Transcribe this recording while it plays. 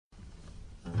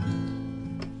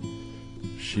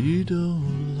She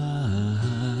don't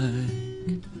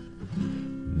like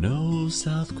no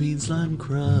South Queensland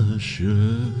crushers,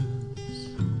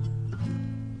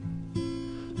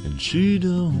 and she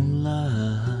don't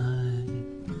like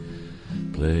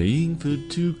playing for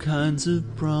two kinds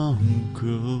of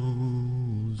Broncos.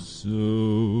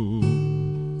 So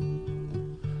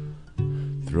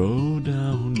throw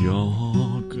down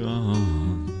your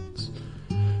guns,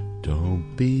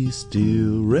 don't be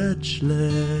still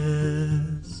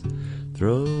wretchless.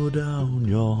 Throw down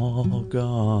your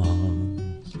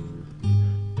guns,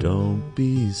 don't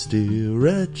be still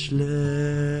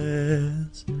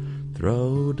wretchless.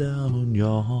 Throw down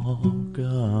your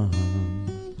guns,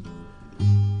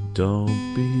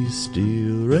 don't be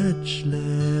still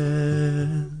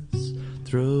wretchless.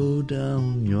 Throw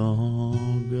down your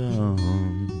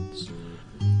guns,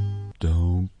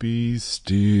 don't be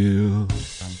still.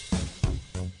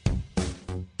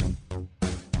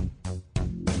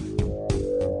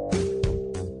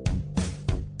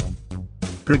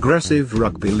 Progressive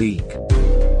Rugby League.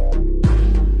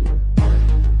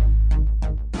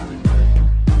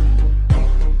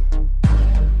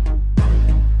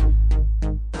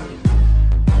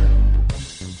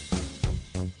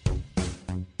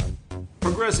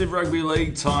 Progressive Rugby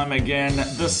League time again.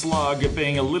 The slug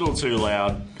being a little too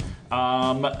loud.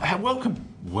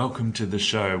 Welcome to the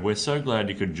show. We're so glad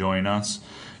you could join us.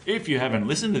 If you haven't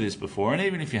listened to this before, and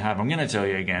even if you have, I'm going to tell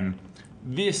you again.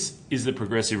 This is the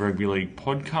Progressive Rugby League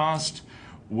podcast.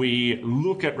 We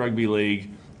look at rugby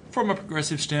league from a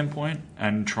progressive standpoint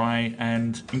and try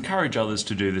and encourage others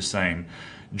to do the same.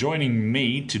 Joining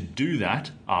me to do that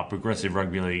are Progressive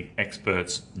Rugby League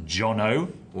experts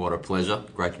Jono. What a pleasure.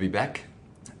 Great to be back.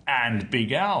 And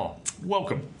Big Al.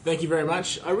 Welcome. Thank you very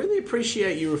much. I really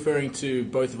appreciate you referring to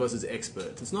both of us as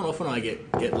experts. It's not often I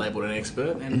get labelled an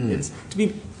expert, and it's, to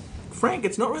be frank,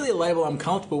 it's not really a label I'm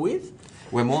comfortable with.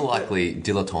 We're more likely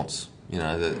dilettantes,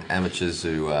 the amateurs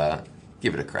who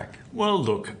give it a crack. Well,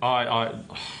 look, I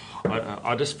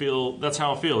just feel that's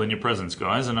how I feel in your presence,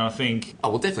 guys, and I think... Oh,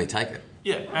 we'll definitely take it.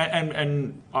 Yeah,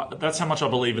 and that's how much I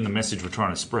believe in the message we're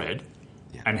trying to spread,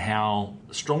 and how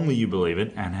strongly you believe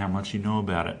it, and how much you know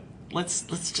about it.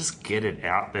 Let's just get it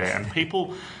out there, and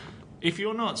people, if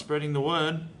you're not spreading the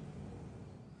word,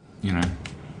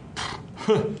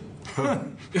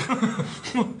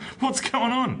 what's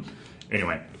going on?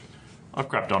 Anyway, I've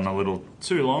crapped on a little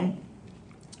too long.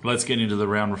 Let's get into the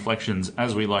round reflections,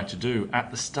 as we like to do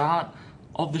at the start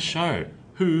of the show.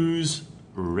 Who's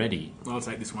ready? I'll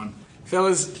take this one.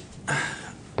 Fellas,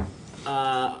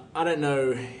 I don't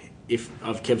know if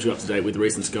I've kept you up to date with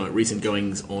recent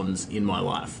goings-ons in my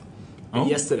life. But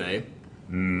yesterday,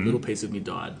 a little piece of me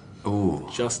died. Ooh.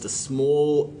 Just a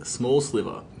small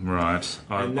sliver. Right.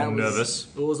 I'm nervous.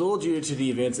 It was all due to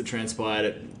the events that transpired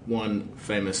at one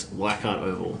famous Leichhardt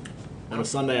Oval on a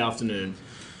Sunday afternoon,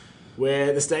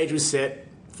 where the stage was set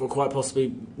for quite possibly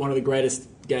one of the greatest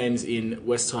games in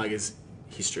West Tigers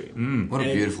history. What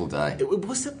a beautiful day. It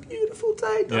was a beautiful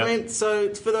day. Yep. I mean,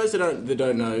 so for those that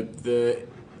don't know, the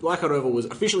Leichhardt Oval was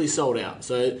officially sold out.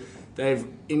 So they've,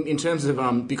 in terms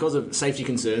of, because of safety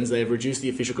concerns, they've reduced the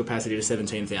official capacity to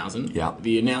 17,000. Yeah.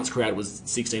 The announced crowd was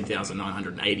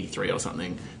 16,983 or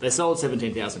something. They sold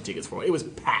 17,000 tickets for it. It was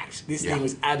packed. This thing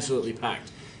was absolutely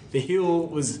packed. The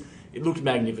hill it looked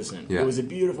magnificent. Yeah. It was a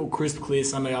beautiful, crisp, clear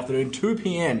Sunday afternoon, 2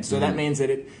 p.m. So that means that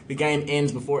the game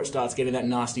ends before it starts getting that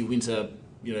nasty winter,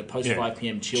 post 5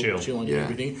 p.m. chill on you and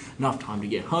everything. Enough time to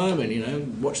get home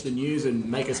and, watch the news and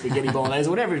make a spaghetti bolognese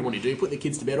or whatever you want to do, put the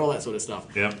kids to bed, all that sort of stuff.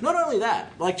 Yeah. Not only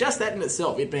that, just that in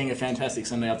itself, it being a fantastic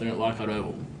Sunday afternoon at Leichhardt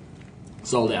Oval,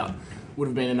 sold out, would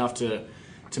have been enough to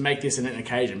make this an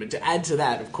occasion. But to add to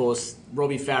that, of course,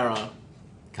 Robbie Farah,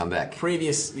 come back.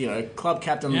 Previous, club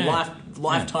captain,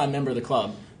 lifetime member of the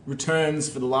club, returns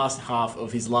for the last half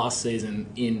of his last season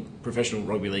in professional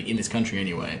rugby league, in this country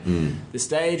anyway. The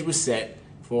stage was set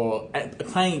for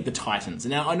playing the Titans.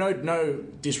 Now, I know no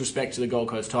disrespect to the Gold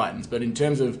Coast Titans, but in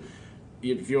terms of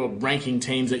if you're ranking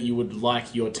teams that you would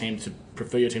like your team to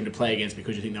prefer your team to play against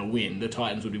because you think they'll win, the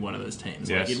Titans would be one of those teams.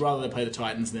 Yes. You'd rather they play the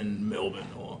Titans than Melbourne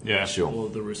or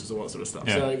the Roosters or all that sort of stuff.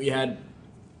 Yeah. So you had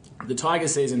the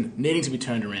Tigers season needing to be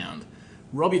turned around.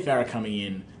 Robbie Farah coming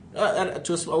in.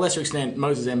 To a lesser extent,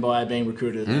 Moses Mbye being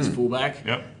recruited as fullback.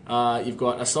 Yep. You've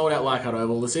got a sold-out Leichhardt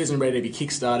Oval, the season ready to be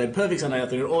kick-started, perfect Sunday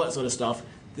afternoon, all that sort of stuff.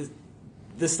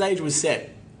 The stage was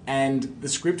set, and the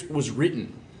script was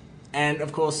written. And,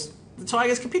 of course, the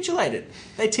Tigers capitulated.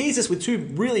 They teased us with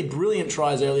 2 really brilliant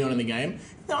tries early on in the game.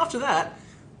 And after that,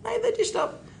 they dished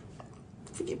up,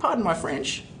 pardon my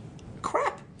French,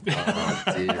 crap. Oh,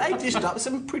 dear. They dished up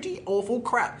some pretty awful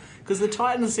crap because the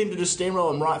Titans seemed to just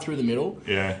steamroll them right through the middle.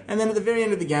 Yeah. And then at the very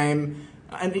end of the game,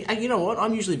 and you know what?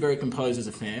 I'm usually very composed as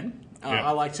a fan. Yeah.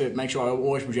 I like to make sure I'm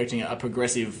always projecting a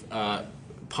progressive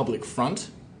public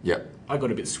front. Yep. I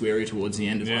got a bit sweary towards the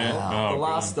end as Yeah. well.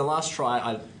 Oh, the last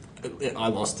try, I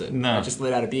lost it. No. I just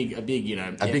let out a big,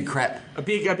 Big crap. a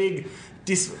big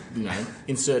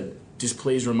insert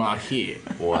displeased remark here.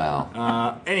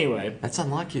 Wow. Anyway, That's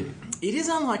unlike you. it is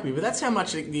unlike me, but that's how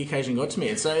much the occasion got to me.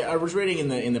 And so I was reading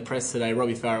in the press today,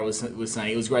 Robbie Farah was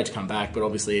saying it was great to come back, but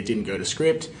obviously it didn't go to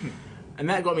script. And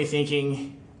that got me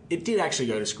thinking, it did actually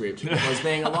go to script. Because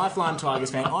being a lifelong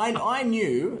Tigers fan, I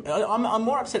knew, I'm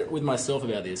more upset with myself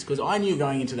about this, because I knew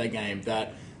going into that game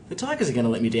that the Tigers are going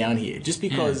to let me down here, just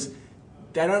because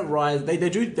they don't rise, they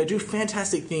do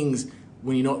fantastic things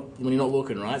when you're not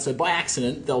looking, right? So by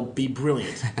accident, they'll be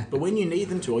brilliant. But when you need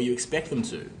them to, or you expect them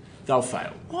to, they'll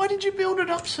fail. Why did you build it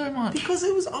up so much? Because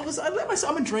I let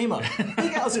myself. I'm a dreamer.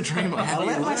 Big Al's a dreamer. I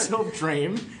let myself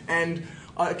dream, and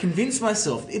I convinced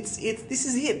myself this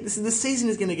is it. The season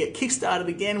is going to get kick-started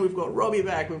again. We've got Robbie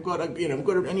back. We've got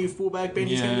a new fullback.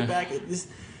 Benji's going to be back.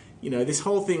 This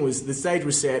whole thing the stage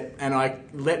was set, and I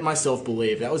let myself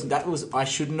believe. That was I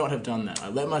should not have done that. I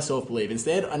let myself believe.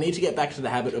 Instead, I need to get back to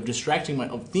the habit of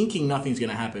of thinking nothing's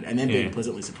going to happen, and then being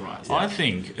pleasantly surprised. I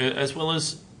think, as well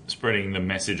as spreading the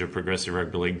message of progressive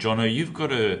rugby league, Jono, you've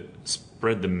got to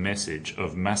spread the message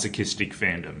of masochistic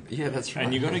fandom. Yeah, that's right.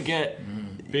 And you've got to get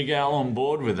Big Al on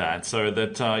board with that, so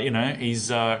that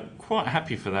he's quite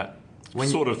happy for that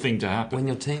sort of thing to happen. When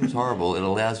your team's horrible, it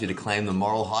allows you to claim the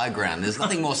moral high ground. There's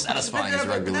nothing more satisfying as a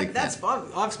rugby league fan.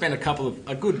 I've spent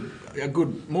a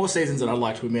good more seasons than I'd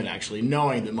like to admit, actually,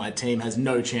 knowing that my team has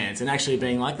no chance, and actually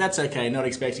being like, that's okay, not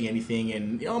expecting anything,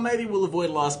 and maybe we'll avoid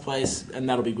last place, and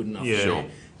that'll be good enough. Yeah. Sure.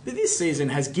 But this season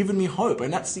has given me hope,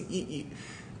 and that's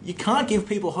you can't give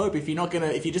people hope if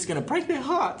you're just gonna break their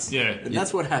hearts. Yeah. And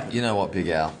that's what happened. You know what, Big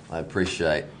Al? I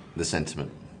appreciate the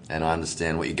sentiment, and I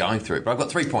understand what you're going through. But I've got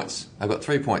 3 points.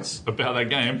 About that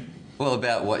game. Well,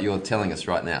 about what you're telling us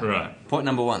right now. Right. Point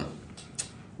number 1.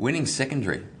 Winning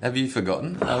secondary. Have you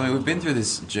forgotten? I mean, we've been through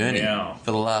this journey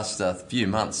for the last few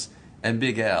months. And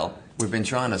Big Al, we've been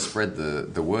trying to spread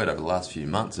the word over the last few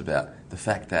months about the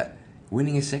fact that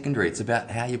winning a secondary, it's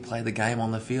about how you play the game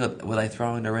on the field. Were they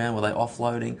throwing it around? Were they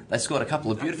offloading? They scored a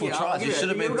couple of beautiful tries. You should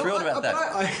have been thrilled about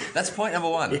that. That's point number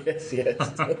 1. Yes.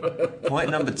 Point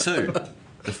number 2.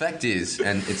 The fact is,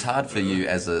 and it's hard for you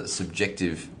as a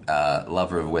subjective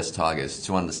lover of West Tigers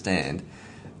to understand,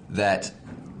 that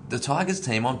the Tigers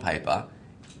team on paper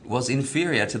was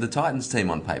inferior to the Titans team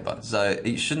on paper. So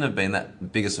it shouldn't have been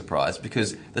that big a surprise,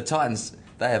 because the Titans,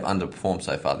 they have underperformed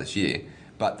so far this year,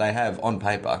 but they have, on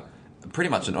paper, pretty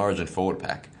much an origin forward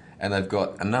pack, and they've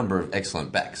got a number of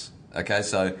excellent backs. Okay,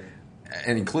 so,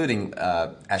 and including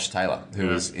Ash Taylor, who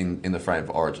was in the frame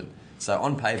for origin. So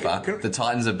on paper, the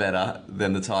Titans are better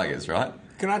than the Tigers, right?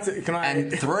 Can I?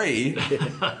 And 3,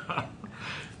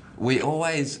 we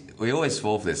always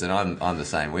fall for this, and I'm the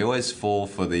same. We always fall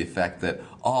for the fact that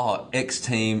X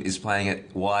team is playing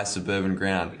at Y suburban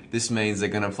ground. This means they're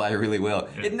going to play really well.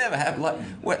 Yeah. It never happened.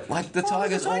 Like the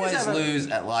Tigers always lose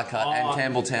at Leichhardt and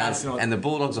Campbelltown, and the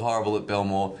Bulldogs are horrible at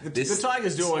Belmore. The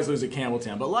Tigers do always lose at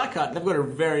Campbelltown, but Leichhardt, they've got a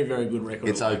very, very good record.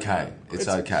 It's okay. It's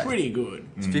okay. Pretty good.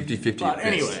 It's 50-50 But at best.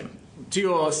 anyway, to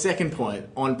your second point,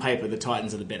 on paper, the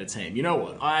Titans are the better team. You know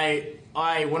what? I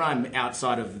when I'm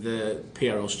outside of the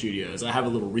PRL studios, I have a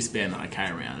little wristband that I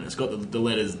carry around, and it's got the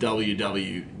letters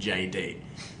WWJD.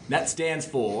 That stands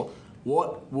for,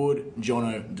 what would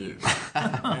Jono do?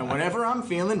 And whenever I'm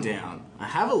feeling down, I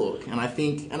have a look, and I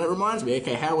think, and it reminds me,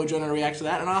 okay, how would Jono react to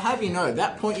that? And I'll have you know,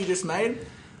 that point you just made,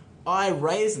 I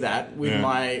raised that with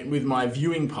my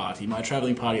viewing party, my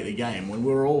travelling party at the game, when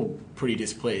we were all pretty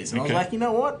displeased. And I was like, you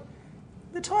know what?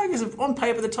 The Tigers have, on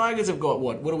paper, the Tigers have got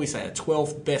what do we say? The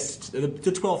 12th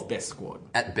best squad.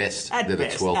 At best, At they're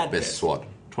best, the 12th at best best. squad.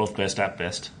 12th best at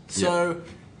best. So,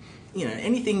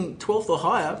 anything 12th or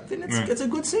higher, then it's a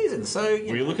good season. So,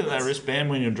 Were you looking at that wristband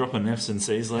when you're dropping F's and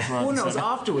C's left, right? Well, no, it was and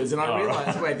afterwards, and I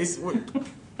realised,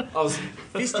 I was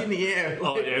fist in the air.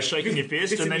 Oh, yeah, shaking your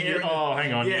fist, Fist and in then the you... air. Oh,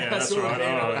 hang on. Yeah, that's sort of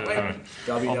right.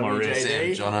 thing. On my wrist.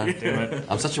 WWJD. Damn, Jono.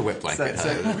 I'm such a wet blanket.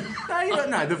 No, you don't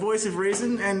know. The voice of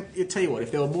reason, and I tell you what,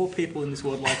 if there were more people in this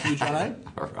world like you, Jono,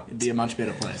 it'd be a much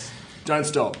better place. Don't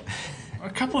stop.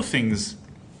 A couple of things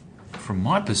from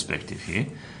my perspective here.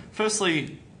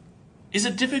 Firstly, is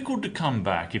it difficult to come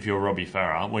back if you're Robbie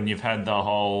Farah when you've had the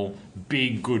whole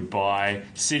big goodbye,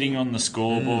 sitting on the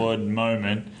scoreboard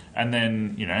moment, and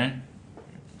then,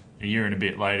 a year and a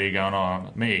bit later going,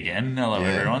 oh, me again, hello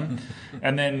everyone.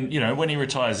 And then, when he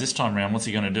retires this time around, what's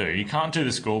he going to do? He can't do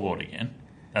the scoreboard again.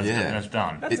 That's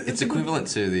done. It's equivalent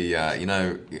to the,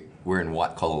 we're in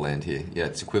white collar land here. Yeah,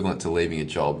 it's equivalent to leaving a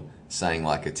job, saying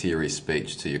like a teary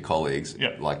speech to your colleagues,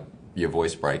 like your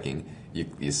voice breaking. You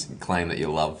claim that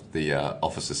you love the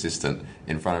office assistant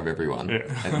in front of everyone,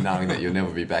 and knowing that you'll never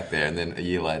be back there, and then a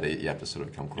year later you have to sort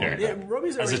of come crawling back.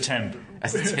 Robbie's As a temp.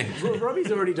 Robbie's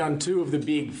already done 2 of the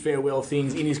big farewell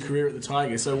things in his career at the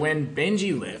Tigers. So when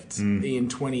Benji left in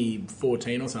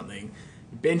 2014 or something,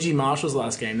 Benji Marshall's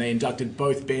last game, they inducted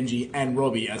both Benji and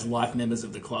Robbie as life members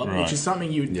of the club, which is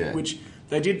something which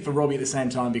they did for Robbie at the same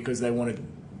time because they wanted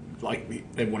to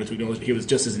acknowledge that he was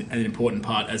just as an important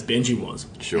part as Benji was.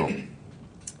 Sure.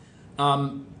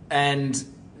 And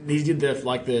he did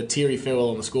the teary farewell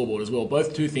on the scoreboard as well.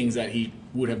 Both 2 things that he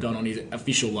would have done on his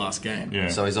official last game. Yeah.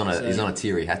 So he's on a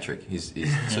teary hat trick. He's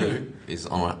 2. He's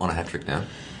on a hat trick now.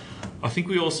 I think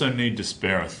we also need to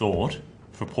spare a thought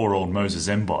for poor old Moses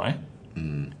Mbai,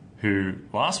 who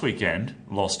last weekend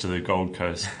lost to the Gold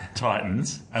Coast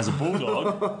Titans as a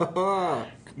Bulldog.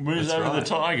 Moves over the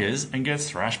Tigers and gets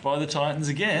thrashed by the Titans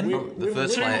again. The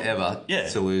first player ever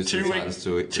to lose to the Titans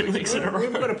 2 weeks in a row.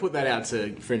 We've got to put that out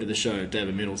to friend of the show,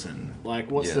 David Middleton. Like,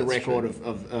 what's the record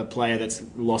of a player that's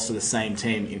lost to the same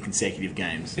team in consecutive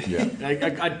games? Yeah.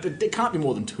 There can't be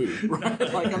more than 2, right?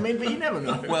 But you never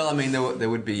know. Well, there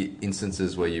would be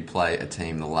instances where you play a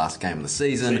team the last game of the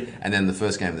season, and then the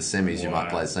first game of the semis you might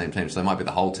play the same team. So it might be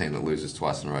the whole team that loses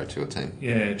twice in a row to a team.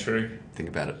 Yeah, true. Think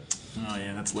about it. Oh,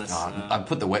 yeah, that's less... I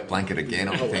put the wet blanket again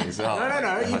on things.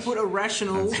 No. You put a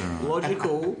rational,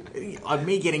 logical...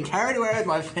 me getting carried away with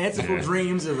my fanciful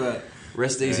dreams of a...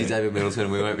 Rest easy, David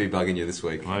Middleton. We won't be bugging you this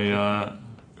week. As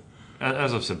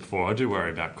I've said before, I do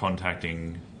worry about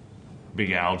contacting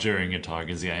Big Al during a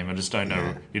Tigers game. I just don't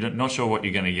know. You're not sure what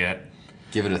you're going to get.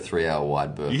 Give it a 3-hour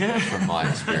wide berth, from my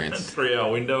experience. 3-hour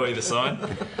window either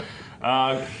side.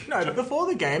 No, before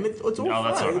the game, it's all fun.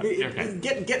 That's all right.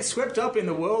 Okay. Get swept up in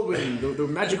the whirlwind, the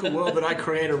magical world that I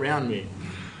create around me.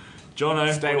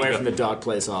 Jono, stay away from the dark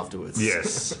place afterwards.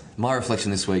 Yes. My reflection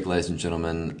this week, ladies and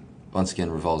gentlemen, once again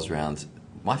revolves around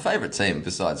my favourite team,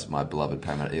 besides my beloved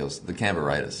Parramatta Eels, the Canberra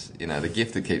Raiders. The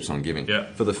gift that keeps on giving.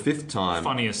 Yeah. For the 5th time...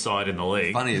 Funniest side in the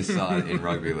league. Funniest side in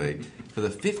rugby league. For the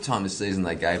 5th time this season,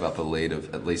 they gave up a lead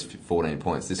of at least 14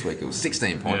 points. This week it was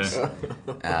 16 points.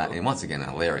 In, once again, a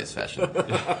hilarious fashion.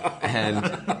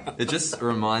 And it just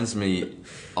reminds me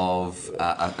of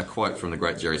a quote from the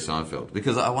great Jerry Seinfeld.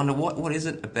 Because I wonder, what is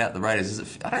it about the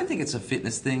Raiders? I don't think it's a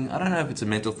fitness thing. I don't know if it's a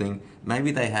mental thing.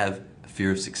 Maybe they have a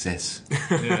fear of success.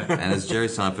 Yeah. And as Jerry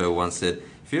Seinfeld once said,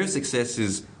 fear of success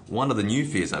is one of the new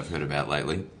fears I've heard about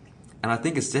lately. And I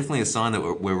think it's definitely a sign that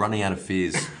we're running out of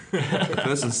fears. The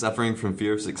person suffering from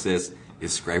fear of success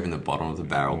is scraping the bottom of the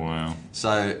barrel. Wow.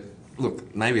 So,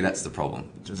 look, maybe that's the problem.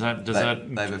 Does that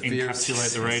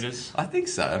encapsulate the Raiders? I think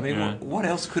so. I mean, what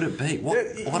else could it be?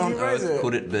 What on earth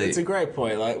could it be? It's a great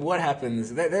point. Like, what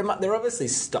happens? They're obviously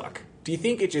stuck. Do you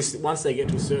think it just, once they get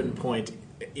to a certain point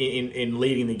in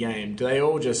leading the game, do they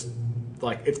all just,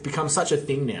 it's become such a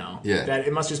thing now that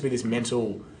it must just be this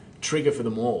mental trigger for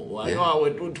them all.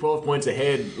 We're 12 points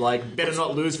ahead. Better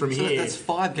not lose from here. That's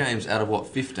 5 games out of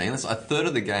 15. That's a third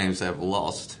of the games they've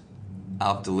lost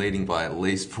after leading by at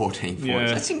least 14 points. Yeah.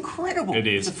 That's incredible. It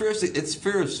is. It's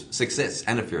fear of success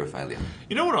and a fear of failure.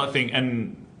 You know what I think?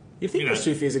 And you think those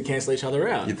 2 fears would cancel each other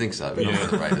out? You'd think so, but not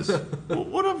the Raiders.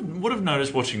 What I've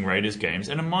noticed watching Raiders games,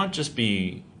 and it might just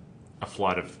be a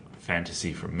flight of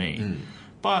fantasy from me,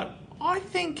 but I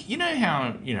think,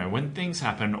 how, when things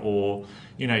happen or,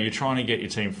 you're trying to get your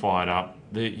team fired up,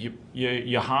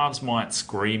 your halves might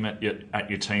scream at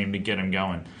your team to get them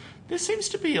going. There seems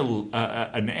to be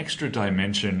an extra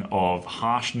dimension of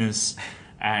harshness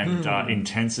and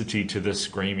intensity to the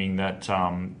screaming that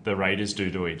the Raiders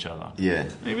do to each other. Yeah.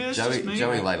 Maybe that's Joey just me.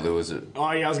 Leilua is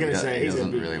I was going to say he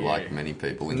doesn't really like many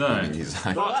people, including his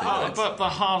own teammates. But the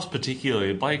halves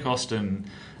particularly, Blake Austin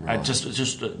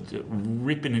just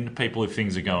ripping into people if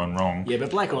things are going wrong. Yeah, but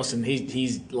Blake Austin,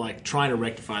 he's trying to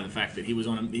rectify the fact that he was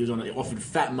offered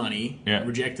fat money,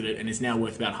 rejected it, and it's now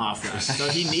worth about half that. So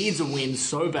he needs a win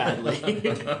so badly.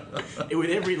 With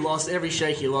every loss, every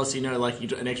shaky loss,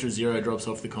 an extra 0 drops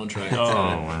off the contract. Oh,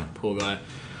 wow. Poor guy.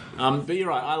 But you're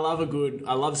right. I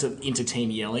love some inter-team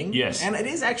yelling. Yes, and it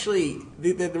is actually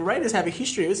the Raiders have a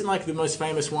history. Isn't the most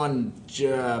famous one?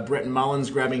 Brett Mullins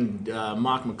grabbing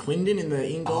Mark McClendon in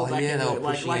the in-goal. Oh, yeah, they were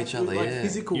pushing each other.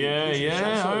 Physical.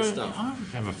 Yeah. Sort of stuff. I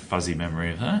have a fuzzy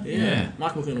memory of that. Yeah.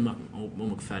 Mark McClendon or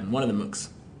McFadden, one of the Mooks.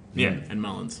 Yeah, and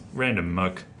Mullins. Random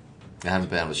muck. I haven't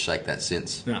been able to shake that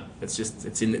since. No, it's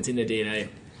in their DNA.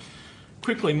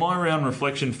 quickly, my round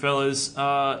reflection, fellas.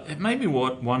 It made me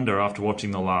wonder after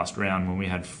watching the last round when we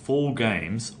had 4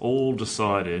 games all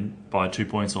decided by 2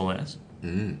 points or less.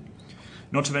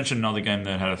 Not to mention another game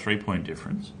that had a 3-point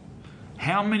difference.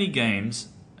 How many games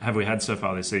have we had so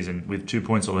far this season with 2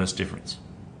 points or less difference?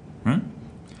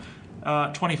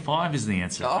 25 is the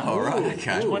answer. Oh, right,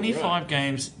 okay. 25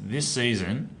 games this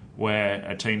season where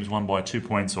a team's won by 2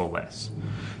 points or less.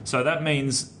 So that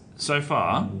means, so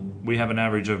far, we have an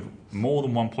average of more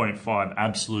than 1.5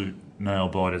 absolute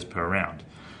nail-biters per round.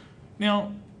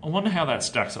 Now, I wonder how that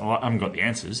stacks up. I haven't got the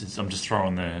answers. I'm just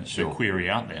throwing the query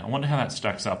out there. I wonder how that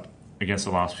stacks up against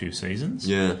the last few seasons.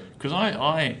 Yeah. Because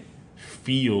I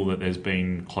feel that there's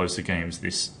been closer games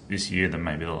this year than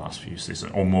maybe the last few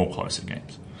seasons, or more closer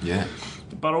games. Yeah.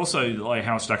 But also like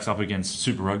how it stacks up against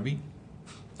Super Rugby,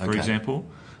 for example,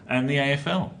 and the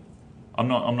AFL. I'm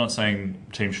not saying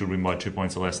teams should win by 2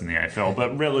 points or less in the AFL,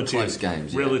 but relative Close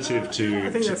games, relative to. I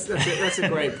think that's a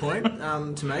great point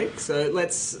to make. So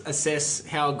let's assess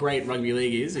how great rugby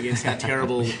league is against how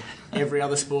terrible every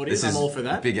other sport is. I'm all for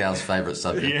that. Big Al's favourite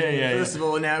subject. Yeah. First of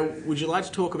all, now, would you like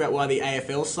to talk about why the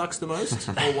AFL sucks the most,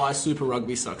 or why Super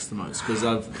Rugby sucks the most? Because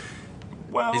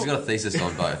He's got a thesis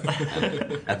on both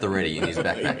at the ready in his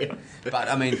backpack. But,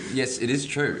 I mean, yes, it is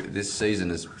true. This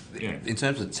season is, in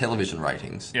terms of television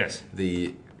ratings,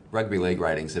 the rugby league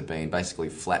ratings have been basically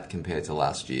flat compared to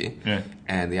last year. Yeah.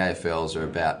 And the AFLs are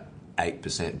about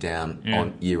 8% down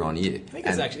on year. I think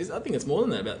it's more than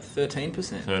that, about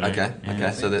 13%.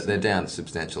 Okay. So they're down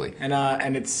substantially.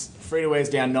 And it's free to wear is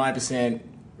down 9%,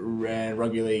 and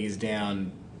rugby league is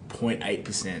down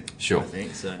 0.8%. Sure. I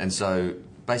think so. And so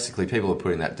basically, people are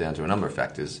putting that down to a number of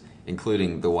factors,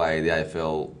 including the way the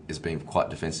AFL has been quite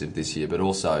defensive this year, but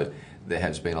also there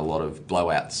has been a lot of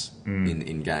blowouts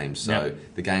in games. So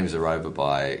the games are over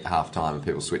by half-time and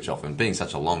people switch off. And being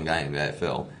such a long game, the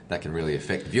AFL, that can really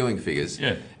affect viewing figures.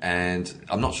 Yeah. And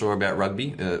I'm not sure about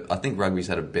rugby. I think rugby's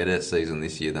had a better season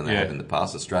this year than they have in the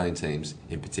past. Australian teams,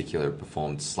 in particular, have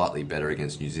performed slightly better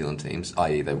against New Zealand teams,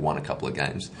 i.e. they've won a couple of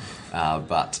games.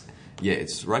 But, yeah,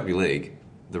 it's rugby league.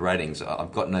 The ratings,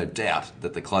 I've got no doubt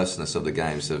that the closeness of the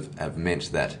games have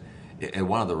meant that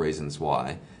one of the reasons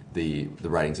why the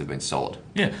ratings have been solid.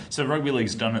 Yeah, so rugby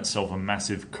league's done itself a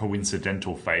massive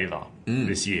coincidental favour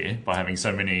this year by having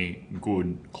so many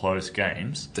good, close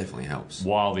games. Definitely helps.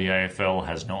 While the AFL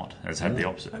has had the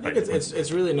opposite. I think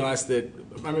it's really nice that,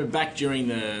 I remember back during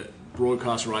the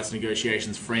broadcast rights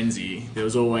negotiations frenzy, there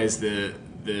was always the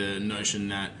notion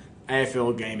that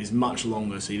AFL game is much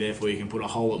longer, so therefore you can put a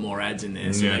whole lot more ads in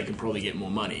there, so they can probably get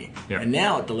more money. Yeah. And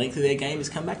now the length of their game has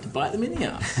come back to bite them in the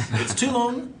ass. It's too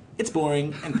long, it's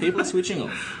boring, and people are switching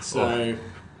off. So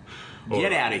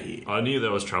get out of here. I knew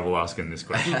there was trouble asking this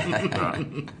question.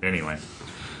 Right. Anyway,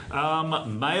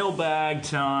 mailbag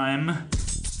time.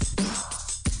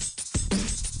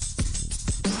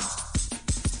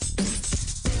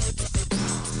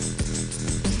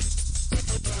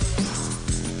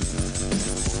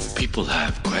 People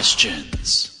have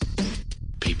questions.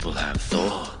 People have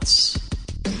thoughts.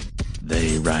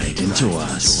 They write into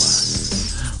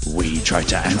us. We try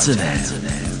to answer them.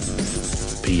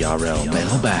 PRL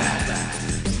mailbag.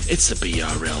 It's the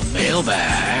PRL mailbag.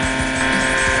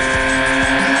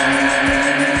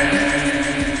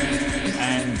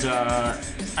 And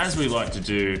as we like to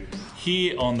do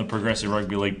here on the Progressive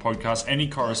Rugby League podcast, any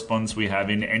correspondence we have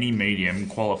in any medium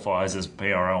qualifies as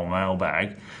PRL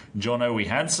mailbag. Jono, we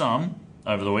had some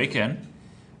over the weekend.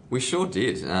 We sure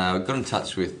did. We got in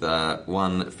touch with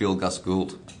one Phil Gus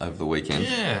Gould over the weekend.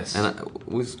 Yes. And I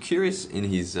was curious in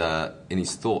his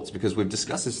thoughts, because we've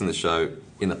discussed this in the show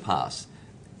in the past,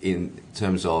 in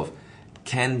terms of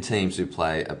can teams who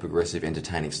play a progressive,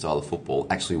 entertaining style of football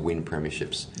actually win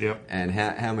premierships? Yep. And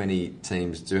how many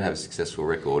teams do have a successful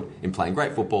record in playing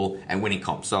great football and winning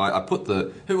comps? So I put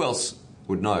who else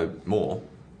would know more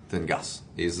than Gus?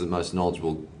 He's the most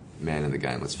knowledgeable man in the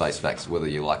game. Let's face facts, whether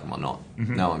you like him or not.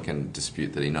 Mm-hmm. No one can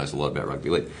dispute that he knows a lot about rugby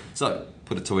league. So,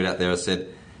 put a tweet out there. I said,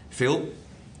 Phil,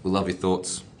 we love your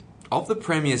thoughts. Of the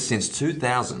premiers since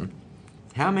 2000,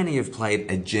 how many have played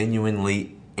a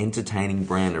genuinely entertaining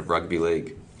brand of rugby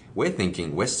league? We're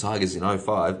thinking West Tigers in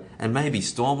 05 and maybe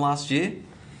Storm last year.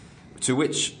 To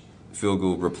which Phil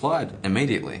Gould replied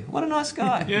immediately, what a nice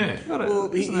guy. Yeah.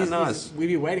 Isn't that nice? We'd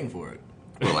be waiting for it.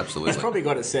 Well, absolutely. He's probably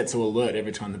got it set to alert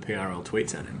every time the PRL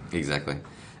tweets at him. Exactly.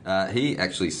 He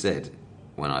actually said,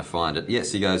 when I find it,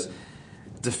 yes, he goes,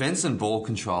 defence and ball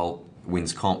control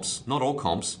wins comps. Not all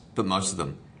comps, but most of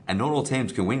them. And not all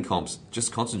teams can win comps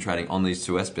just concentrating on these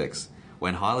two aspects.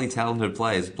 When highly talented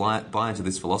players buy into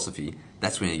this philosophy,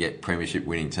 that's when you get premiership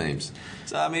winning teams.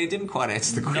 So, I mean, he didn't quite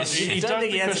answer the question. I don't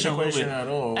think he answered the question at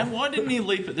all. And why didn't he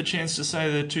leap at the chance to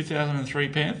say the 2003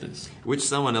 Panthers? Which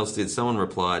someone else did. Someone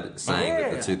replied saying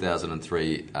that the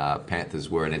 2003 Panthers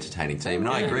were an entertaining team, and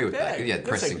I agree with that. You had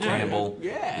Preston Campbell, you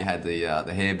had the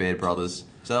Harebear brothers,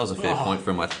 so that was a fair point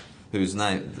from whose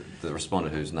name, the responder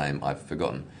whose name I've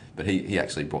forgotten, but he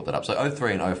actually brought that up. So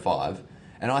 03 and 05,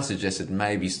 and I suggested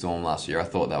maybe Storm last year. I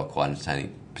thought they were quite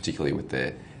entertaining, particularly with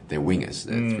their wingers,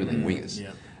 their thrilling wingers.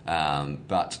 Yeah.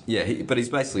 But he's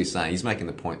basically saying, he's making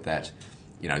the point that,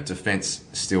 defence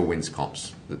still wins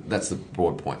comps. That's the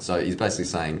broad point. So he's basically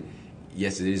saying,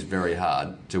 yes, it is very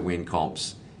hard to win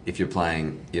comps if you're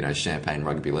playing, Champagne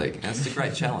Rugby League. And it's a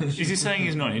great challenge. Is he saying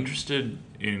he's not interested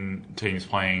in teams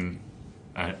playing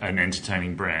an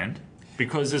entertaining brand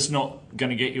because it's not going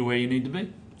to get you where you need to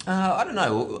be? I don't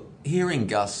know. Hearing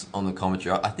Gus on the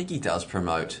commentary, I think he does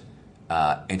promote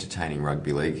entertaining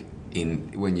rugby league.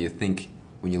 When you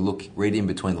read in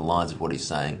between the lines of what he's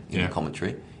saying in the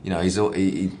commentary. He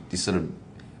sort of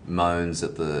moans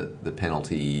at the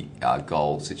penalty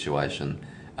goal situation.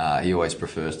 He always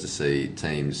prefers to see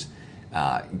teams,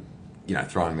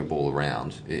 throwing the ball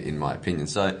around, in my opinion.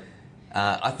 So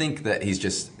I think that he's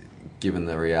just given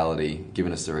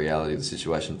us the reality of the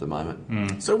situation at the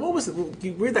moment. So what was it?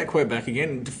 You read that quote back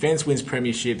again. Defence wins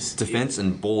premierships. Defence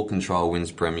and ball control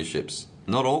wins premierships.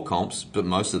 Not all comps, but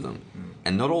most of them.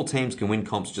 And not all teams can win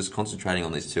comps just concentrating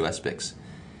on these two aspects.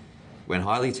 When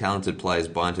highly talented players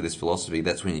buy into this philosophy,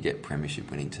 that's when you get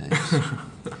premiership winning teams.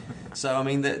 So, I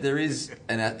mean, there is...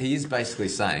 And he is basically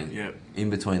saying, in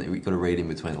between... We've got to read in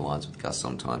between the lines with Gus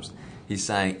sometimes. He's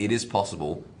saying it is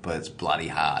possible, but it's bloody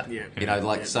hard.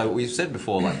 So we've said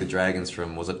before, like the Dragons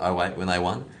from, was it 08 when they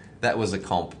won? That was a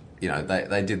comp,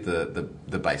 they did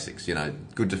the basics,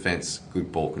 good defence,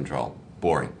 good ball control.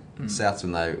 Boring. Souths,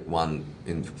 when they won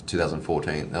in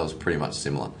 2014, that was pretty much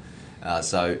similar.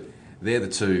 So they're the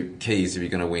two keys if you're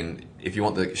going to win. If you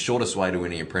want the shortest way to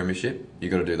winning a premiership,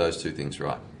 you've got to do those two things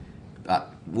right.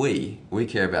 But we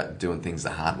care about doing things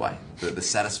the hard way, the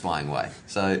satisfying way.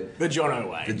 So the Jono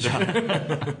way.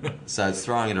 So it's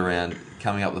throwing it around,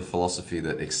 coming up with a philosophy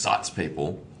that excites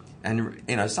people. And,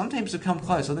 some teams have come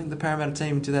close. I think the Parramatta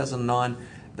team in 2009...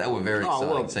 They were very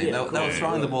exciting team. They were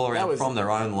throwing the ball around from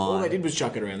their own line. All they did was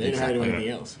chuck it around. They didn't have to do anything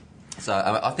else. So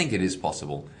I think it is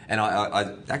possible. And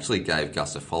I actually gave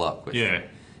Gus a follow-up question,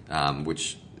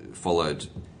 which followed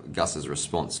Gus's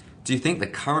response. Do you think the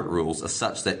current rules are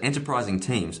such that enterprising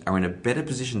teams are in a better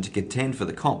position to contend for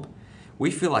the comp?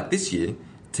 We feel like this year,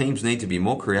 teams need to be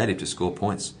more creative to score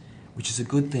points, which is a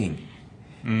good thing.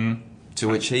 To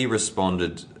which he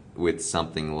responded with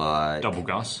something like... Double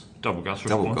Gus response.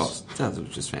 Double Gus. That was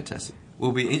just fantastic.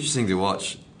 Will be interesting to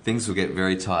watch. Things will get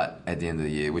very tight at the end of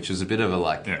the year, which was a bit of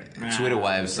a Twitter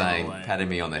way of saying, patting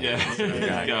me on the head.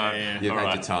 You've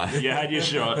had your time. You had your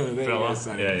shot, fella.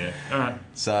 All right.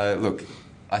 So, look,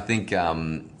 I think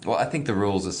the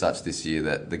rules are such this year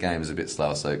that the game is a bit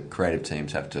slower, so creative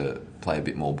teams have to play a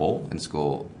bit more ball and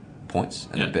score points,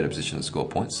 and in a better position to score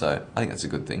points. So I think that's a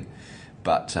good thing.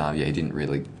 But, he didn't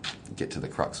really get to the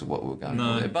crux of what we were going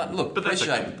for there. But, look,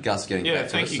 appreciate Gus getting back to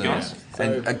us. Thank you, Gus.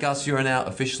 And, Gus, you are now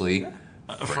officially...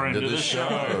 a friend of the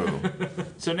show.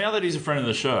 So now that he's a friend of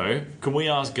the show, can we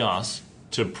ask Gus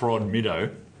to prod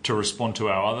Middo to respond to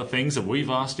our other things that we've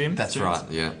asked him? That's right,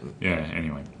 yeah. Yeah,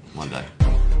 anyway. One day.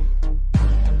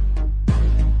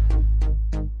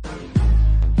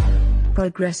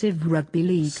 Progressive Rugby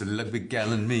League. Slugby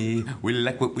Gal and me, we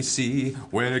like what we see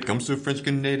when it comes to French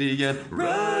Canadian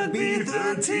Rugby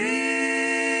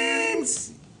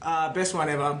 13s. Best one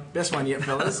ever. Best one yet,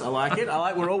 fellas. I like it.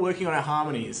 We're all working on our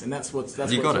harmonies, and that's what it's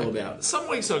all about. Some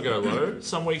weeks I go low,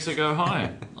 some weeks I go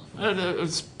high.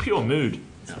 It's pure mood.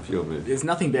 Pure mood. There's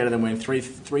nothing better than when three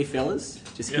fellas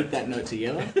just hit that note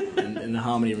together, and the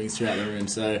harmony rings throughout the room.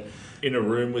 So. In a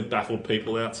room with baffled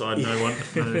people outside, no one.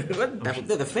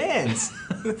 They're the fans.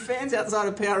 The fans outside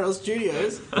of PRL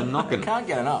Studios. I'm knocking. Can't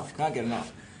get enough.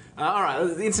 All right,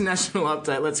 the international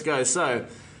update. Let's go. So,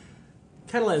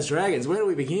 Catalans Dragons, where do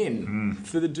we begin?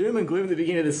 For the doom and gloom at the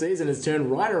beginning of the season has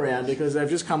turned right around because they've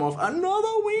just come off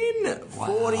another win.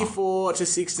 Wow.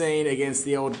 44-16 against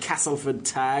the old Castleford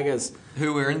Tigers.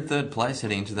 Who were in third place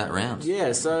heading into that round.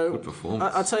 Yeah, so good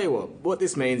performance. I'll tell you what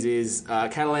this means is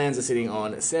Catalans are sitting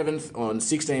on 7th on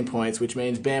 16 points, which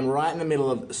means bam, right in the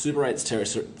middle of Super 8's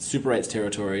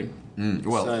territory.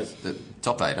 The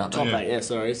top 8, aren't they? Top 8, yeah,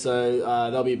 sorry. So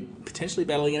they'll be potentially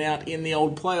battling it out in the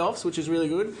old playoffs, which is really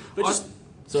good. But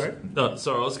Sorry? No,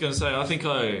 sorry, I was going to say, I think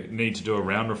I need to do a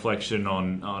round reflection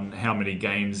on how many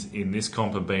games in this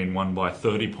comp have been won by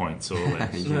 30 points or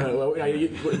less. Well,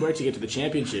 wait till you get to the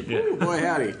championship. Ooh, boy,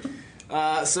 howdy.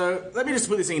 So let me just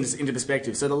put this thing into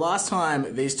perspective. So the last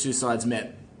time these two sides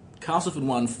met, Castleford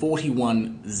won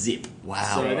 41-0.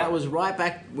 Wow. So that was right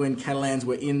back when Catalans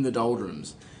were in the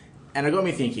doldrums. And it got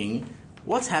me thinking,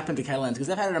 what's happened to Catalans? Because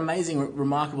they've had an amazing,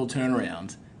 remarkable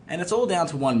turnaround. And it's all down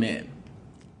to one man.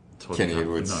 Kenny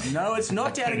Edwards. No, it's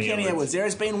not down to Kenny Kenny Edwards. Edwards. There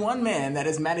has been one man that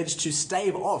has managed to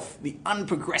stave off the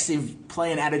unprogressive play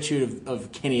and attitude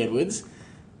of Kenny Edwards,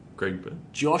 Greg Bird.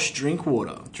 Josh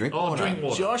Drinkwater.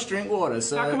 Drinkwater. Josh Drinkwater.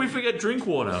 So How can we forget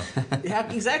Drinkwater?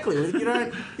 exactly. If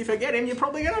you forget him, you're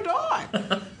probably going to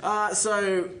die.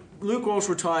 So Luke Walsh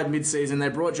retired mid-season. They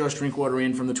brought Josh Drinkwater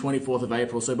in from the 24th of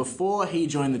April. So before he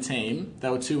joined the team, they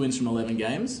were 2 wins from 11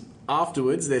 games.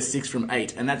 Afterwards, they're 6 from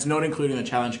 8, and that's not including the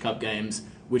Challenge Cup games,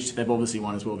 which they've obviously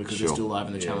won as well because they're still alive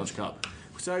in the Challenge Cup.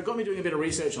 So it got me doing a bit of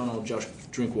research on old Josh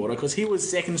Drinkwater because he was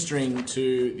second string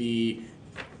to the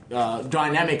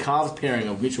dynamic halves pairing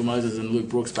of Mitchell Moses and Luke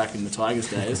Brooks back in the Tigers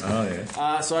days.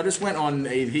 So I just went on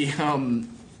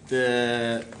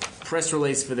the press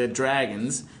release for the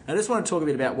Dragons. I just want to talk a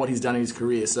bit about what he's done in his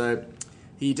career. So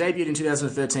he debuted in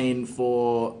 2013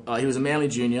 for he was a Manly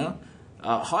junior.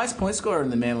 Highest point scorer in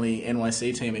the Manly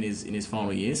NYC team in his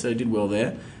final year, so he did well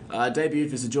there. Debuted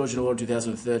for St George Illawarra in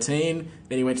 2013.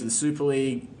 Then he went to the Super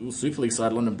League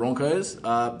side, London Broncos.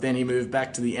 Then he moved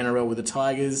back to the NRL with the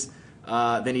Tigers.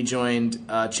 Then he joined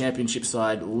Championship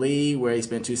side Lee, where he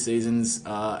spent 2 seasons.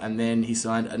 And then he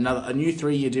signed a new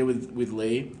 3-year deal with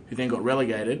Lee, who then got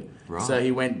relegated. Right. So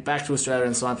he went back to Australia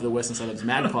and signed for the Western Suburbs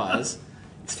Magpies.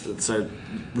 So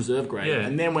reserve grade,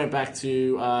 and then went back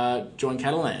to join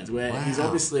Catalans, where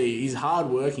he's hard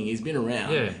working, he's been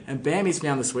around, and bam, he's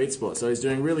found the sweet spot. So he's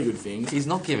doing really good things. He's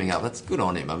not giving up. That's good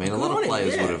on him. I mean, a lot of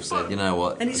players would have said, you know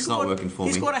what, it's not working for me.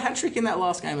 He's got a hat trick in that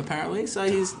last game apparently, so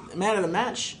he's man of the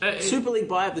match, Super League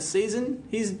buy of the season.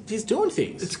 He's doing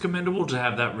things. It's commendable to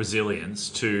have that resilience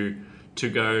to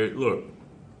go, look,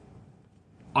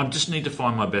 I just need to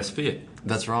find my best fit.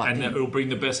 That's right. And it'll bring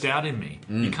the best out in me.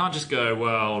 You can't just go,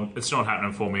 well, it's not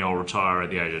happening for me, I'll retire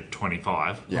at the age of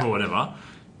 25 or whatever.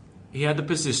 He had the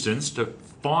persistence to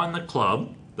find the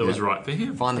club that was right for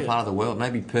him. Find the part of the world.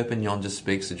 Maybe Perpignan just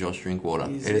speaks to Josh Drinkwater.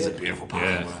 It is a beautiful part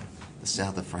of the world. The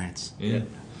south of France. Yeah.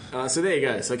 So there you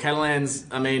go. So Catalans,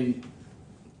 I mean,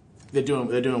 they're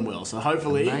doing well. So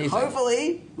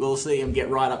hopefully we'll see him get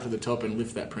right up to the top and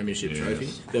lift that premiership trophy.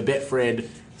 The Betfred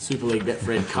Super League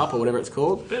Betfred Cup or whatever it's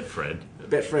called. Betfred.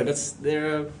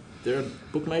 They're a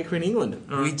bookmaker in England.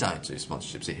 We don't do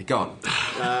sponsorships here. Go on.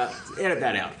 Edit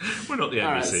that out. We're not the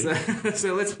ABC. Right,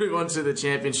 so let's move on to the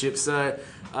championship. So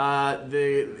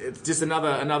it's just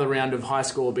another round of high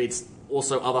score beats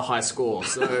also other high score.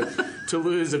 So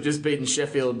Toulouse have just beaten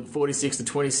Sheffield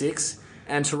 46-26.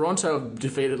 And Toronto have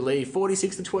defeated Lee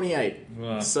 46-28.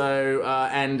 Wow. So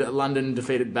and London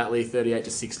defeated Batley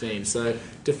 38-16. So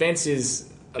defence is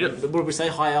what would we say,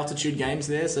 high altitude games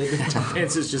there. So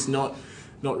defence is just not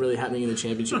really happening in the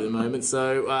championship at the moment.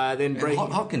 So then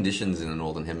hot conditions in the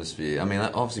Northern Hemisphere. I mean,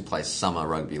 that obviously plays summer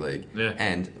rugby league. Yeah.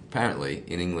 And apparently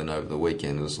in England over the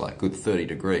weekend it was like good 30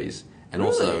 degrees. And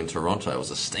also in Toronto, it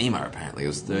was a steamer, apparently. It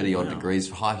was 30-odd degrees,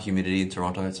 high humidity in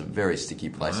Toronto. It's a very sticky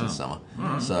place in summer.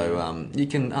 So you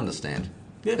can understand.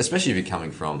 Yeah. Especially if you're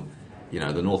coming from,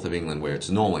 the north of England where it's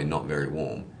normally not very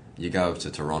warm. You go over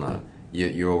to Toronto,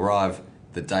 you arrive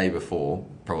the day before,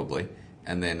 probably,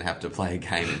 and then have to play a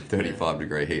game in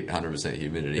 35-degree heat, 100%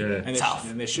 humidity. Yeah. And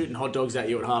tough. And they're shooting hot dogs at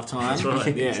you at half time. That's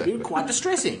right. Yeah, it'd be quite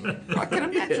distressing. I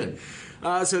can imagine.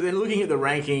 So then looking at the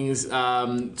rankings,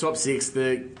 top 6,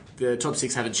 the top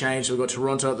 6 haven't changed. So we've got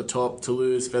Toronto at the top,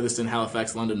 Toulouse, Featherstone,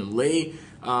 Halifax, London and Lee.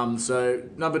 So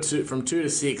number 2, from 2 to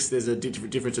 6, there's a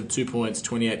difference of 2 points,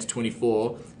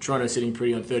 28-24. Toronto sitting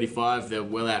pretty on 35. They're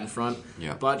well out in front.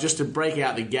 Yeah. But just to break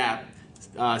out the gap,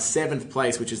 7th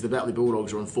place, which is the Batley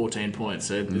Bulldogs, are on 14 points.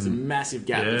 So there's a massive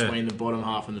gap between the bottom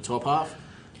half and the top half.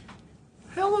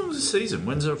 How long was the season?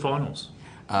 When's the finals?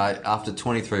 After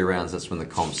 23 rounds, that's when the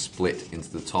comp split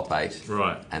into the top 8.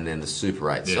 Right. And then the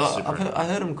Super 8. Yeah, So I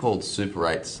heard them called Super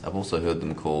 8s. I've also heard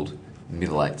them called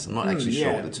Middle 8s. I'm not actually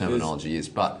sure what the terminology is,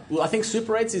 but... Well, I think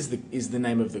Super 8s is the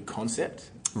name of the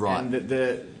concept. Right. And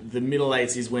the Middle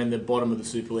 8s is when the bottom of the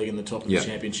Super League and the top of the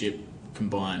Championship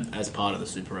combine as part of the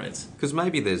Super 8s. Because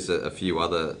maybe there's a few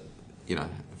other, a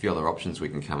few other options we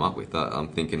can come up with. I'm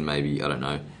thinking maybe, I don't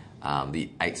know, the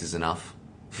 8s is enough.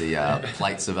 The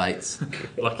plates of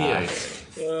 8s. Lucky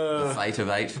 8s. The fate of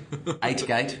 8.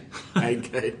 8-gate.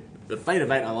 8-gate. The fate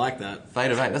of 8, I like that.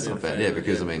 Fate of 8, that's not bad. Yeah,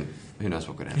 because, I mean, who knows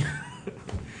what could happen.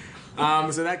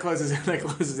 So that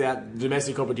closes out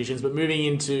domestic competitions. But moving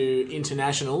into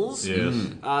internationals,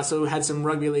 so we had some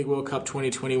Rugby League World Cup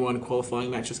 2021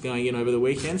 qualifying matches going in over the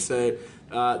weekend. So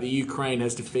the Ukraine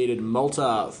has defeated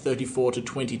Malta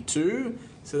 34-22.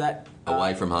 So that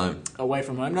Away from home. Away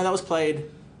from home. No, that was played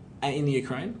in the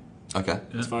Ukraine, Okay.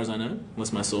 as far as I know,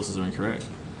 unless my sources are incorrect.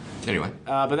 Anyway.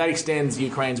 But that extends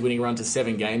Ukraine's winning run to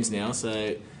 7 games now, so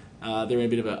they're in a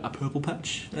bit of a purple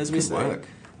patch, as we Good say. work.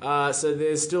 So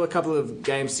there's still a couple of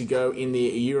games to go in the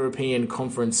European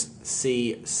Conference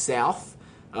C South.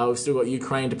 We've still got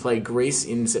Ukraine to play Greece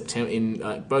in September.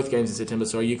 In both games in September,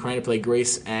 sorry, Ukraine to play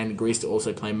Greece and Greece to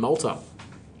also play Malta.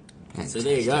 So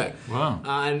there you go. Wow.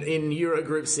 And in Euro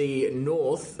Group C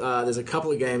North, there's a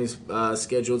couple of games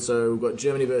scheduled. So we've got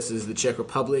Germany versus the Czech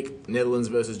Republic, Netherlands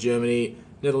versus Germany,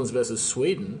 Netherlands versus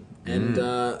Sweden, and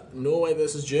Norway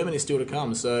versus Germany still to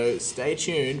come. So stay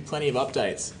tuned. Plenty of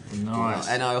updates. Nice.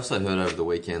 And I also heard over the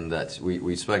weekend that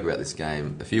we spoke about this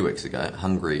game a few weeks ago,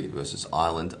 Hungary versus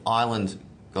Ireland. Ireland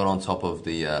got on top of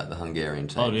the Hungarian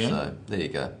team. Oh, yeah? So there you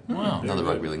go. Wow. Another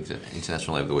rugby league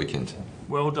international over the weekend.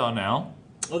 Well done, Al.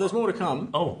 Oh, there's more to come.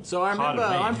 Oh, so I remember,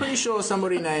 pardon me. I'm pretty sure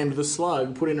somebody named The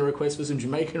Slug put in a request for some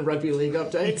Jamaican Rugby League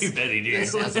updates. You bet he did.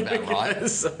 Sounds about right.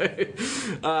 So,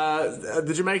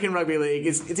 the Jamaican Rugby League,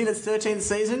 it's in its 13th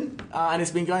season, and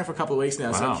it's been going for a couple of weeks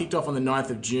now. So Wow. it kicked off on the 9th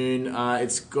of June.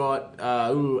 It's got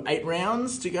 8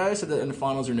 rounds to go, and the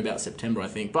finals are in about September, I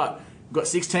think. But we've got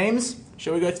 6 teams.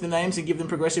 Shall we go through the names and give them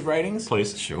progressive ratings?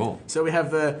 Please. Sure. So we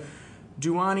have the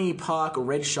Duani Park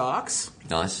Red Sharks,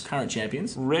 Nice. current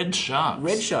champions. Red Sharks.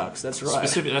 Red Sharks, that's right.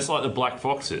 Specific. That's like the Black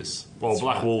Foxes. Well,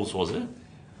 Black Wolves, was it?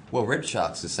 Well, red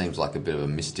sharks, it seems like a bit of a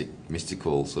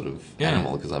mystical sort of Yeah.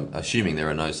 animal, because I'm assuming there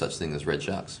are no such thing as red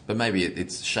sharks. But maybe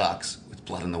it's sharks with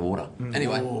blood in the water.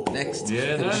 Anyway, next.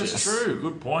 Yeah, that is true.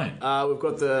 Good point. We've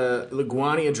got the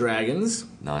Liguania Dragons.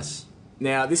 Nice.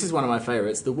 Now, this is one of my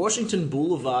favourites, the Washington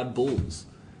Boulevard Bulls.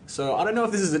 So I don't know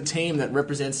if this is a team that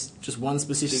represents just one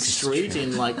specific street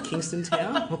in like Kingston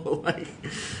Town, or like,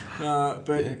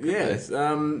 but yes,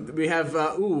 we have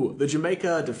the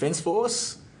Jamaica Defence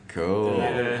Force. Cool. They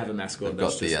don't have a mascot. They've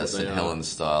that's got the just what they St. are. Helens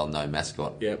style, no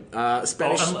mascot. Yep.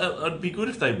 Spanish. It'd be good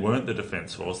if they weren't the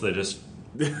Defence Force. They just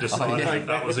decided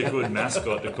that was a good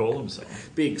mascot to call themselves.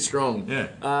 Big, strong. Yeah.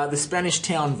 The Spanish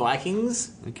Town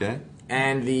Vikings Okay.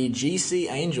 and the GC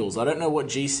Angels. I don't know what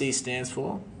GC stands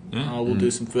for. Yeah. We'll do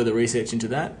some further research into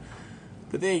that.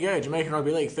 But there you go, Jamaican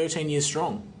Rugby League, 13 years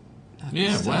strong.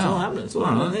 Yeah, It's all wow. happening. It's all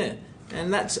happening there.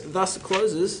 And that thus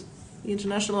closes the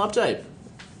international update.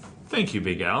 Thank you,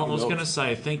 Big Al. I was going to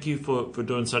say thank you for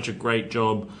doing such a great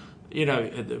job. You know,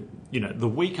 the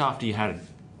week after you had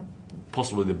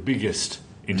possibly the biggest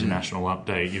international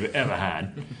update you've ever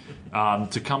had,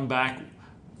 to come back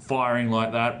firing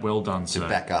like that, well done, sir. To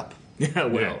back up. Yeah,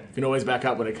 well, Yeah. you can always back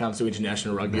up when it comes to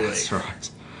international rugby league. That's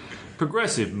right.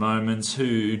 Progressive moments.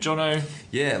 Who, Jono?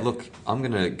 Yeah, look, I'm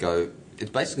going to go.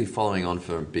 It's basically following on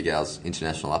from Big Al's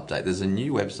international update. There's a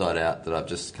new website out that I've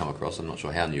just come across. I'm not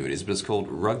sure how new it is, but it's called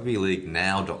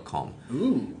rugbyleaguenow.com,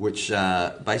 which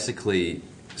basically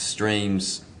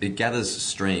gathers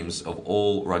streams of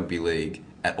all rugby league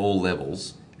at all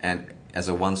levels and as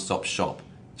a one-stop shop,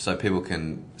 so people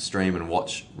can stream and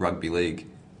watch rugby league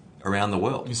around the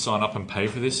world. You sign up and pay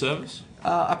for this service?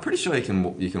 I'm pretty sure you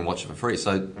can watch it for free.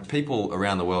 So people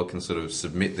around the world can sort of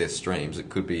submit their streams. It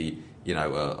could be, you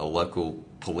know, a local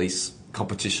police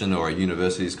competition or a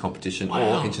university's competition,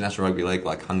 Wow. or international rugby league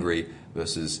like Hungary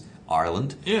versus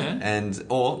Ireland. Yeah.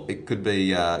 Or it could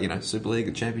be Super League,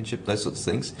 a championship, those sorts of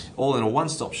things, all in a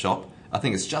one-stop shop. I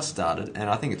think it's just started, and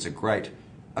I think it's a great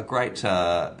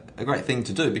thing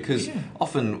to do, because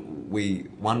often we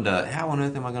wonder, how on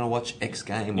earth am I going to watch X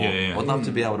game? Or I'd love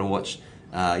to be able to watch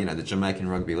the Jamaican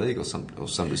Rugby League or some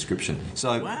description.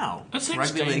 So Wow. That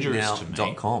seems dangerous to me.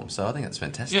 rugbyleaguenow.com. So I think that's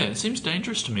fantastic. Yeah, it seems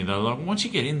dangerous to me though. Like once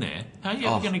you get in there, how are you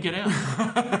ever going to get out?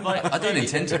 Like, I don't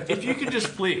intend to. if you could just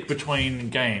flick between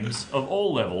games of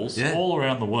all levels, all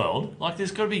around the world, like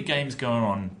there's got to be games going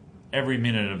on every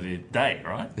minute of the day,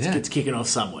 right? Yeah. It's kicking off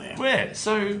somewhere. Where?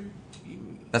 So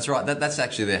That's right. That's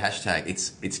actually their hashtag.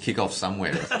 It's kickoff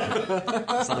somewhere.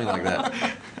 Something like that.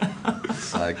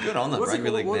 So good on them. What was the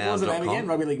name rugbyleaguenow.com. again?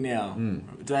 Rugby League Now. Do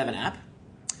they have an app?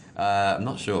 I'm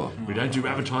not sure. we don't do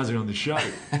advertising on the show.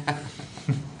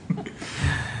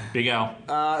 Big Al.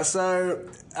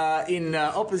 In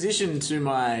opposition to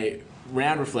my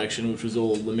round reflection, which was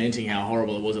all lamenting how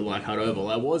horrible it was at Leichhardt Oval,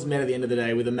 I was met at the end of the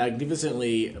day with a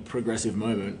magnificently progressive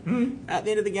moment. At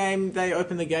the end of the game, they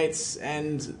opened the gates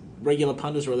and regular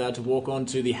punters were allowed to walk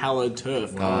onto the hallowed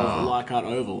turf of Leichhardt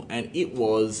Oval, and it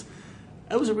was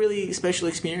it was a really special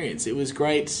experience. It was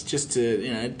great just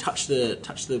to touch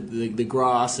the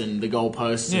grass and the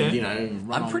goalposts.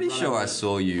 And, I'm pretty sure I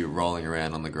saw you rolling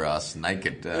around on the grass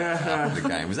naked after the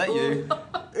game. Was that you?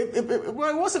 Well,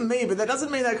 it wasn't me, but that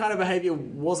doesn't mean that kind of behaviour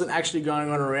wasn't actually going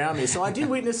on around me. So I did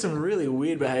witness some really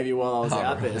weird behaviour while I was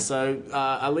out there. So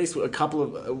at least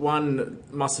one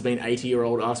must have been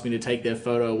 80-year-old asked me to take their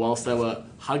photo whilst they were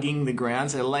hugging the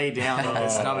ground. So they lay down on their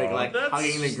stomach,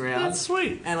 hugging the ground. That's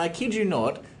sweet. And I kid you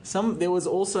not, there was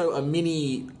also a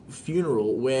mini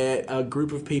funeral where a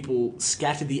group of people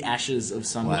scattered the ashes of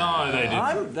some. No, they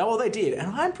didn't. Well, they did,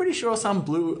 and I'm pretty sure some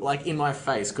blew in my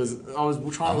face because I was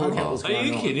trying to work out what was going on. Are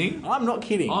you kidding? I'm not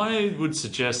kidding. I would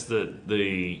suggest that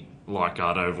the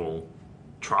Leichhardt Oval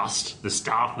Trust, the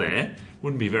staff there,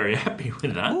 wouldn't be very happy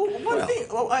with that.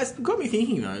 It got me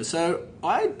thinking though. So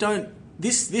I don't.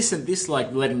 This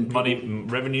letting people... Money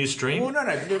revenue stream. Well, no,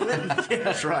 yeah,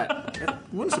 that's right. It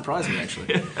wouldn't surprise me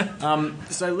actually.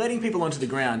 So letting people onto the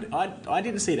ground, I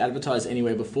didn't see it advertised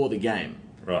anywhere before the game,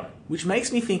 Right. which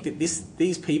makes me think that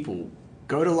these people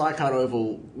go to Leichhardt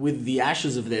Oval with the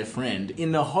ashes of their friend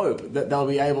in the hope that they'll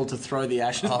be able to throw the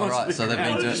ashes. Oh, onto right. the So they've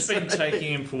ground. been I've just been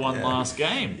taking him for one last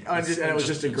game. And it was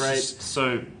just a great.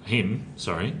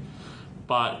 Sorry,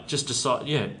 but just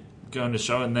decide, going to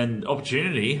show, and then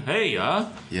opportunity. Hey,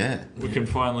 Yeah. we can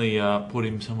finally put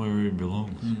him somewhere where he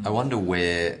belongs. I wonder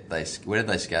where did they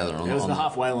scatter? It was the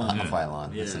halfway line. Halfway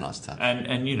line. That's a Yeah. nice touch.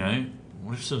 And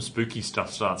what if some spooky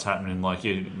stuff starts happening? Like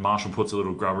Marshall puts a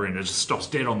little grubber in, and it just stops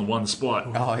dead on the one spot.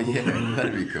 Oh yeah,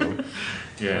 that'd be cool.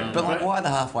 Yeah, But why the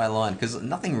halfway line? Because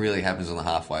nothing really happens on the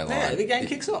halfway line. Yeah, the game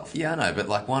kicks off. Yeah, I know, but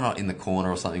why not in the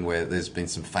corner or something where there's been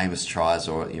some famous tries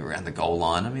or around the goal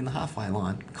line? I mean, the halfway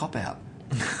line, cop out.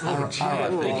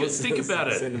 Think about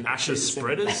it. Ashes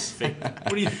spreaders.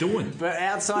 What are you doing? But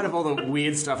outside of all the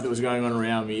weird stuff that was going on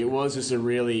around me, it was just a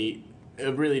really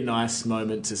nice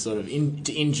moment to sort of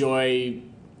to enjoy.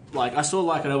 Like, I saw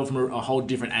Leichhardt Oval from a whole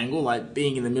different angle, like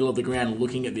being in the middle of the ground and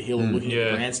looking at the hill and looking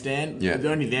at the grandstand. Yeah. But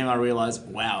only then I realised,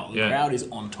 wow, the crowd is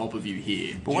on top of you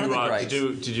here. But one of the greats.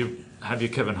 Did you have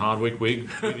your Kevin Hardwick wig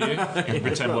with you? And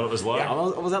pretend what it was like? Yeah,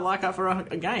 I was at Leichhardt for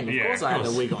a game. Of course I had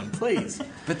the wig on, please.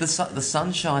 But the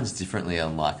sun shines differently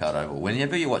on Leichhardt Oval.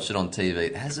 Whenever you watch it on TV,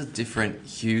 it has a different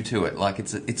hue to it. Like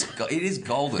it is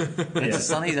golden. It's a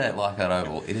sunny day at Leichhardt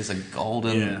Oval. It is a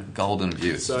golden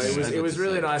view. So it was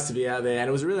really nice to be out there, and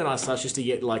it was a really nice touch just to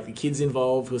get the kids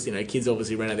involved. Because kids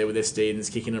obviously ran out there with their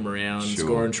Steedens, kicking them around,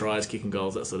 scoring tries, kicking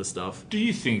goals, that sort of stuff. Do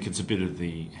you think it's a bit of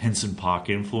the Henson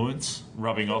Park influence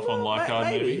rubbing off on Leichhardt?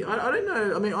 Maybe. I don't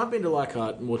know. I mean, I've been to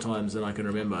Leichhardt more times than I can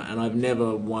remember, and I've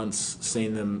never once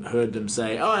heard them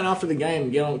say, "Oh, and after the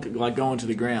game, go onto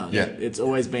the ground." Yeah. It's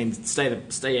always been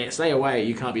stay away.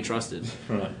 You can't be trusted.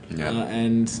 Right. Yeah.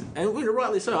 And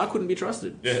rightly so. I couldn't be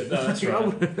trusted. Yeah, no, that's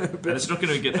right. But it's not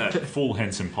going to get that full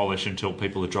Henson polish until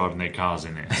people are driving their cars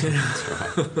in there. That's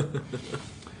right.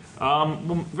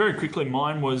 Well, very quickly,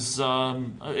 mine was.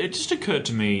 It just occurred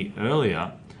to me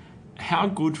earlier how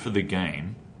good for the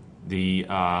game the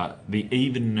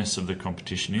evenness of the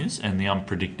competition is and the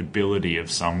unpredictability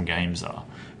of some games are,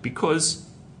 because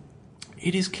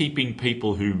it is keeping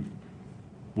people who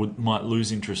might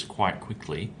lose interest quite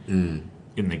quickly in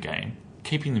the game,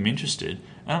 keeping them interested.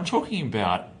 And I'm talking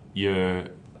about your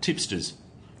tipsters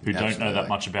who don't know that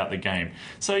much about the game.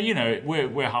 So,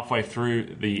 we're halfway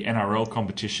through the NRL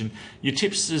competition. Your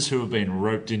tipsters who have been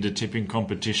roped into tipping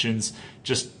competitions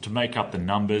just to make up the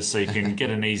numbers so you can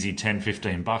get an easy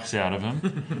 $10-15 out of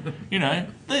them.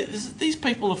 These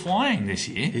people are flying this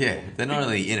year. Yeah, they're not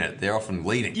only in it, they're often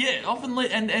leading. Yeah, often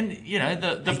and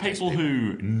the people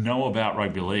who know about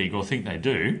rugby league or think they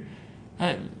do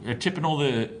are tipping all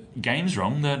the games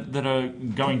wrong that are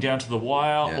going down to the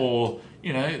wire or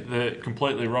the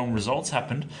completely wrong results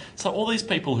happened. So all these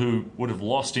people who would have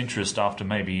lost interest after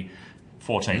maybe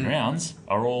 14 rounds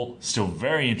are all still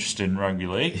very interested in rugby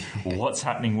league, what's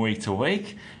happening week to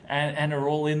week, and are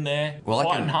all in there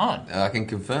fighting hard. I can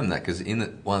confirm that because in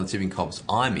one of the tipping comps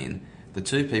I'm in, the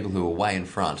two people who were way in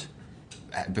front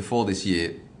before this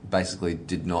year basically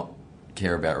did not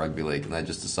care about rugby league, and they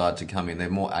just decided to come in. They're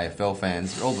more AFL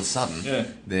fans. All of a sudden,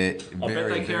 they're I bet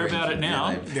they care about it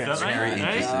now. They're very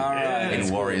interested in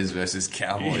Warriors versus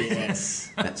Cowboys.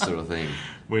 Yes. That sort of thing.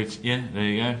 Which, there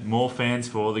you go. More fans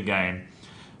for the game.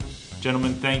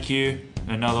 Gentlemen, thank you.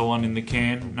 Another one in the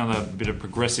can. Another bit of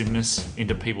progressiveness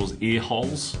into people's ear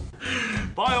holes.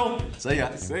 Bye all. See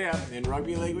ya. See ya. In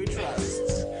rugby league we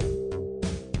trust.